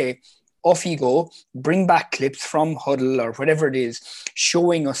go, okay, off you go, bring back clips from Huddle or whatever it is,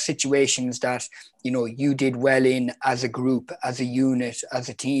 showing us situations that, you did well in as a group, as a unit, as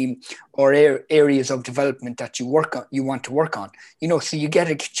a team, or areas of development that you want to work on, so you get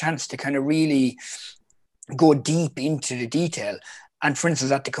a chance to kind of really go deep into the detail. And for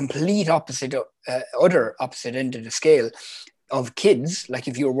instance, at the complete opposite, other opposite end of the scale of kids, like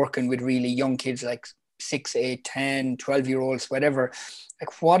if you're working with really young kids, like 6, 8, 10, 12-year-olds, whatever,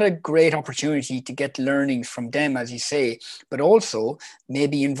 like what a great opportunity to get learnings from them, as you say, but also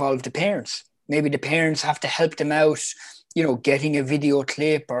maybe involve the parents. Maybe the parents have to help them out, getting a video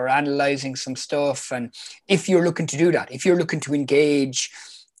clip or analyzing some stuff. And if you're looking to do that, if you're looking to engage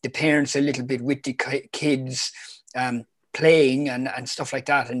the parents a little bit with the kids, playing and stuff like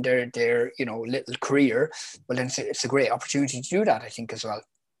that, and their little career, well, then it's a great opportunity to do that, I think, as well.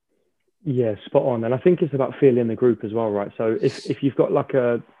 Yeah, spot on. And I think it's about feeling the group as well, right? So if you've got like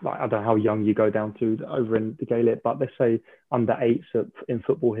I don't know how young you go down to over in the Gaelic, but let's say under 8s in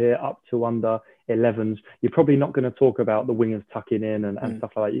football here up to under 11s, you're probably not going to talk about the wingers tucking in and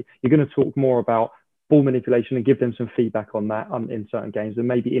stuff like that. You're going to talk more about ball manipulation and give them some feedback on that in certain games, and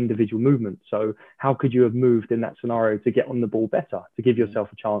maybe individual movement. So how could you have moved in that scenario to get on the ball better, to give yourself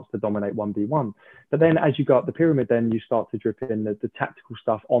a chance to dominate 1v1? But then as you go up the pyramid, then you start to drip in the tactical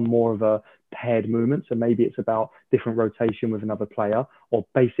stuff on more of a paired movement. So maybe it's about different rotation with another player, or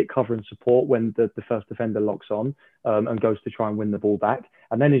basic cover and support when the first defender locks on and goes to try and win the ball back.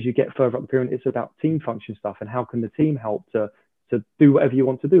 And then as you get further up the pyramid, it's about team function stuff and how can the team help to do whatever you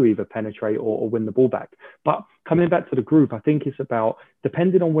want to do, either penetrate or win the ball back. But coming back to the group, I think it's about,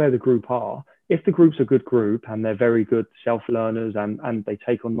 depending on where the group are, if the group's a good group and they're very good self-learners and they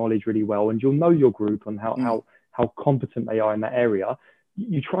take on knowledge really well, and you'll know your group and how competent they are in that area,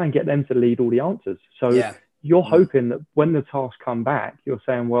 you try and get them to lead all the answers. So you're hoping that when the tasks come back, you're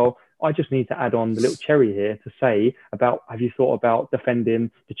saying, well, I just need to add on the little cherry here to say about, have you thought about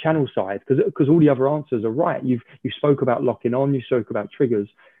defending the channel side? Because all the other answers are right. You spoke about locking on, you spoke about triggers.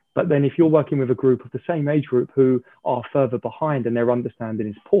 But then if you're working with a group of the same age group who are further behind and their understanding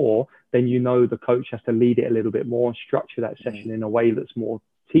is poor, then you know the coach has to lead it a little bit more and structure that session in a way that's more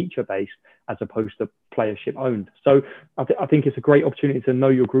teacher based as opposed to playership owned. So I think it's a great opportunity to know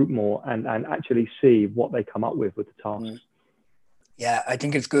your group more and actually see what they come up with the tasks. Yeah, I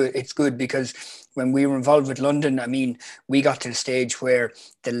think it's good. It's good because when we were involved with London, I mean, we got to the stage where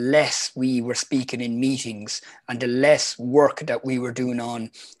the less we were speaking in meetings and the less work that we were doing on,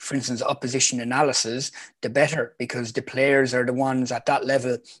 for instance, opposition analysis, the better, because the players are the ones at that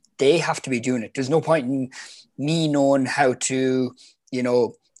level, they have to be doing it. There's no point in me knowing how to,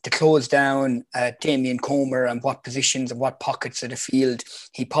 to close down Damien Comer and what positions and what pockets of the field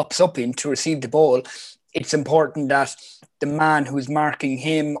he pops up in to receive the ball. It's important that the man who's marking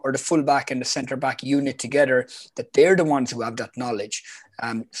him or the fullback and the centre back unit together, that they're the ones who have that knowledge.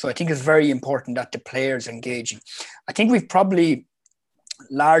 So I think it's very important that the players are engaging. I think we've probably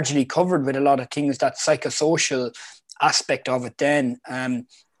largely covered with a lot of things that psychosocial aspect of it then,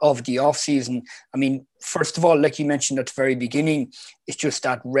 of the off season. I mean, first of all, like you mentioned at the very beginning, it's just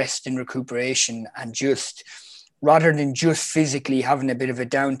that rest and recuperation and just, rather than just physically having a bit of a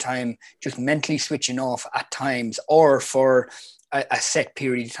downtime, just mentally switching off at times or for a set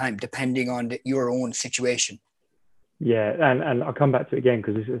period of time, depending on your own situation. Yeah, and I'll come back to it again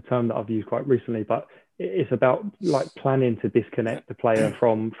because this is a term that I've used quite recently, but it's about like planning to disconnect the player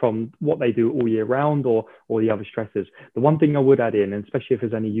from what they do all year round or the other stresses. The one thing I would add in, and especially if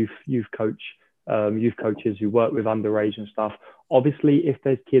there's any youth coaches who work with underage and stuff, obviously if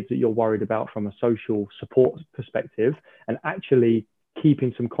there's kids that you're worried about from a social support perspective and actually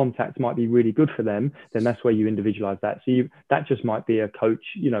keeping some contact might be really good for them, then that's where you individualize that. So that just might be a coach,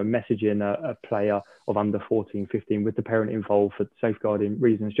 messaging a player of under 14, 15 with the parent involved for safeguarding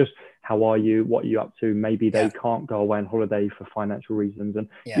reasons. Just how are you? What are you up to? Maybe they can't go away on holiday for financial reasons and,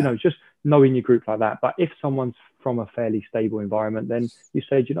 just knowing your group like that. But if someone's from a fairly stable environment, then you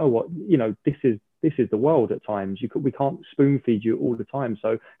say, you know what, this is the world at times. We can't spoon feed you all the time.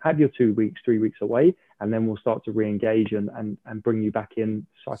 So have your 2 weeks, 3 weeks away, and then we'll start to re-engage and bring you back in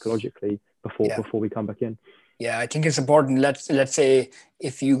psychologically before we come back in. Yeah, I think it's important. Let's say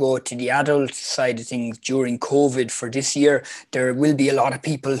if you go to the adult side of things during COVID for this year, there will be a lot of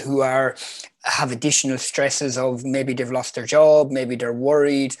people who have additional stresses of maybe they've lost their job, maybe they're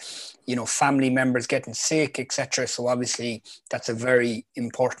worried, family members getting sick, etc. So obviously that's a very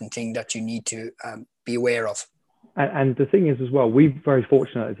important thing that you need to be aware of. And the thing is as well, we're very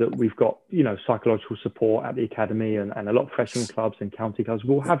fortunate that we've got, psychological support at the academy and a lot of professional clubs and county clubs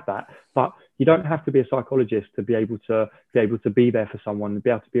will have that. But you don't have to be a psychologist to be able to be there for someone and be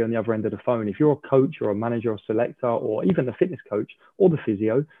able to be on the other end of the phone. If you're a coach or a manager or selector or even the fitness coach or the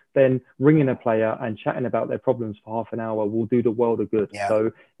physio, then ringing a player and chatting about their problems for half an hour will do the world of good. Yeah.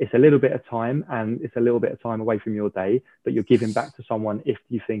 So it's a little bit of time and it's a little bit of time away from your day, but you're giving back to someone if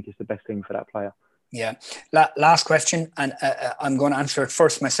you think it's the best thing for that player. Yeah. Last question, and I'm going to answer it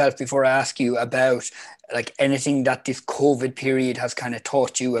first myself before I ask you about like anything that this COVID period has kind of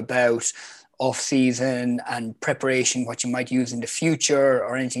taught you about off season and preparation, what you might use in the future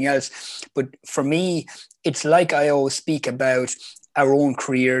or anything else. But for me, it's like I always speak about our own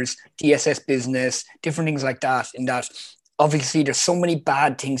careers, DSS business, different things like that, in that obviously there's so many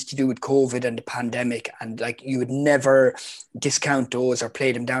bad things to do with COVID and the pandemic, and like you would never discount those or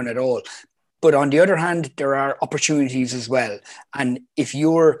play them down at all. But on the other hand, there are opportunities as well. And if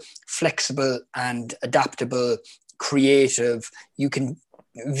you're flexible and adaptable, creative, you can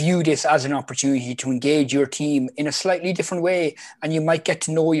view this as an opportunity to engage your team in a slightly different way. And you might get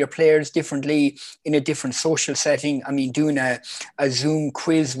to know your players differently in a different social setting. I mean, doing a Zoom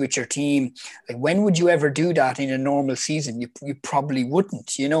quiz with your team, like when would you ever do that in a normal season? You probably wouldn't,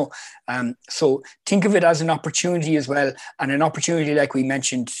 So think of it as an opportunity as well. And an opportunity, like we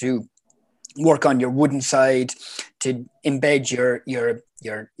mentioned, to work on your wooden side, to embed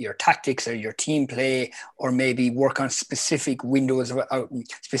your tactics or your team play, or maybe work on specific windows of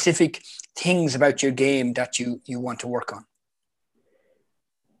specific things about your game that you want to work on.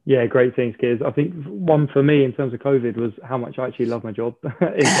 Yeah, great things, kids. I think one for me in terms of COVID was how much I actually love my job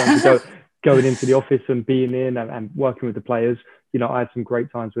in terms of going into the office and being in and working with the players. I had some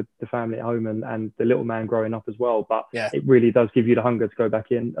great times with the family at home and the little man growing up as well. But It really does give you the hunger to go back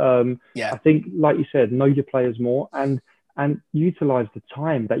in. I think, like you said, know your players more and utilize the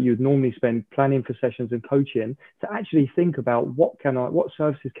time that you'd normally spend planning for sessions and coaching to actually think about what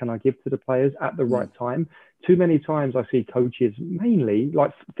services can I give to the players at the right time too many times I see coaches, mainly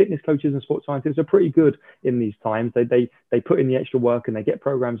like fitness coaches and sports scientists, are pretty good in these times. They put in the extra work and they get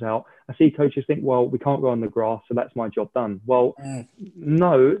programs out. I see coaches think, well, we can't go on the grass, so that's my job done. Well,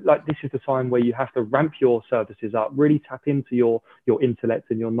 no, like this is the time where you have to ramp your services up, really tap into your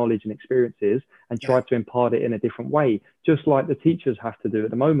intellect and your knowledge and experiences, and try to impart it in a different way. Just like the teachers have to do at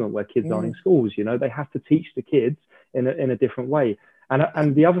the moment, where kids aren't in schools. You know, they have to teach the kids in a different way.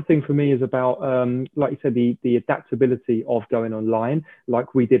 And the other thing for me is about, like you said, the adaptability of going online.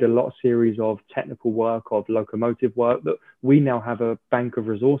 Like we did a lot of series of technical work, of locomotive work, that we now have a bank of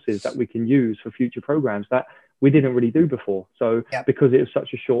resources that we can use for future programs that we didn't really do before. So because it was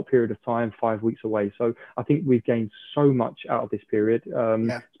such a short period of time, 5 weeks away. So I think we've gained so much out of this period,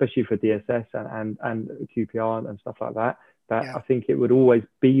 especially for DSS and QPR and stuff like that, I think it would always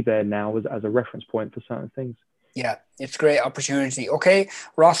be there now as a reference point for certain things. Yeah, it's a great opportunity. Okay,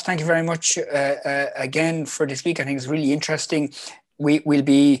 Ross, thank you very much again for this week. I think it's really interesting. We'll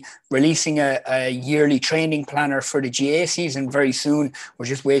be releasing a yearly training planner for the GA season very soon. We're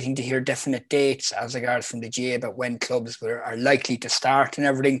just waiting to hear definite dates as regards from the GA about when clubs are likely to start and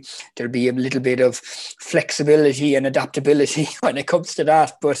everything. There'll be a little bit of flexibility and adaptability when it comes to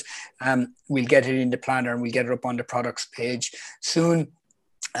that, but we'll get it in the planner and we'll get it up on the products page soon.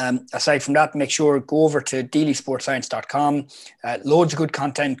 Aside from that, make sure go over to dailysportscience.com. Loads of good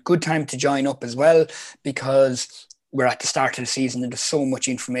content, good time to join up as well, because we're at the start of the season and there's so much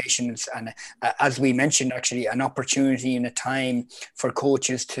information. And as we mentioned, actually an opportunity and a time for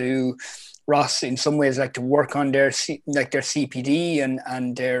coaches to, Ross, in some ways, like to work on their CPD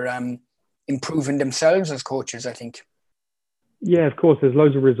and their improving themselves as coaches, I think. Yeah, of course. There's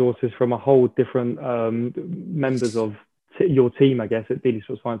loads of resources from a whole different members of your team, I guess, at Daily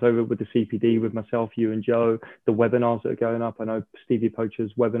Sports Science, over with the CPD, with myself, you and Joe, the webinars that are going up. I know Stevie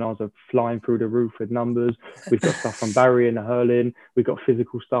Poacher's webinars are flying through the roof with numbers. We've got stuff from Barry and the hurling. We've got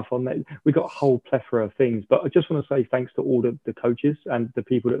physical stuff on there. We've got a whole plethora of things. But I just want to say thanks to all the coaches and the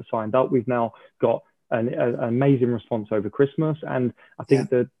people that have signed up. We've now got an amazing response over Christmas. And I think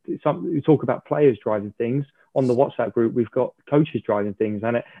that we talk about players driving things. On the WhatsApp group, we've got coaches driving things,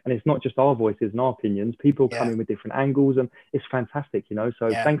 and it's not just our voices and our opinions. People come in with different angles, and it's fantastic, you know. So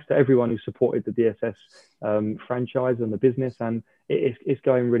thanks to everyone who supported the DSS franchise and the business, and it's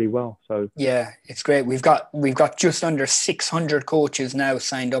going really well. So yeah, it's great. We've got just under 600 coaches now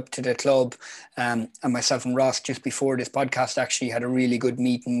signed up to the club, and myself and Ross, just before this podcast, actually had a really good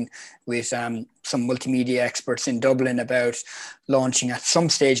meeting with some multimedia experts in Dublin about launching at some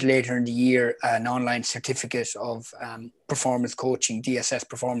stage later in the year an online certificate of performance coaching, DSS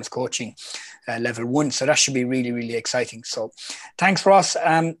performance coaching level 1. So that should be really, really exciting. So thanks, Ross,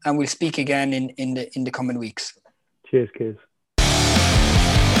 and we'll speak again in the coming weeks. Cheers, kids.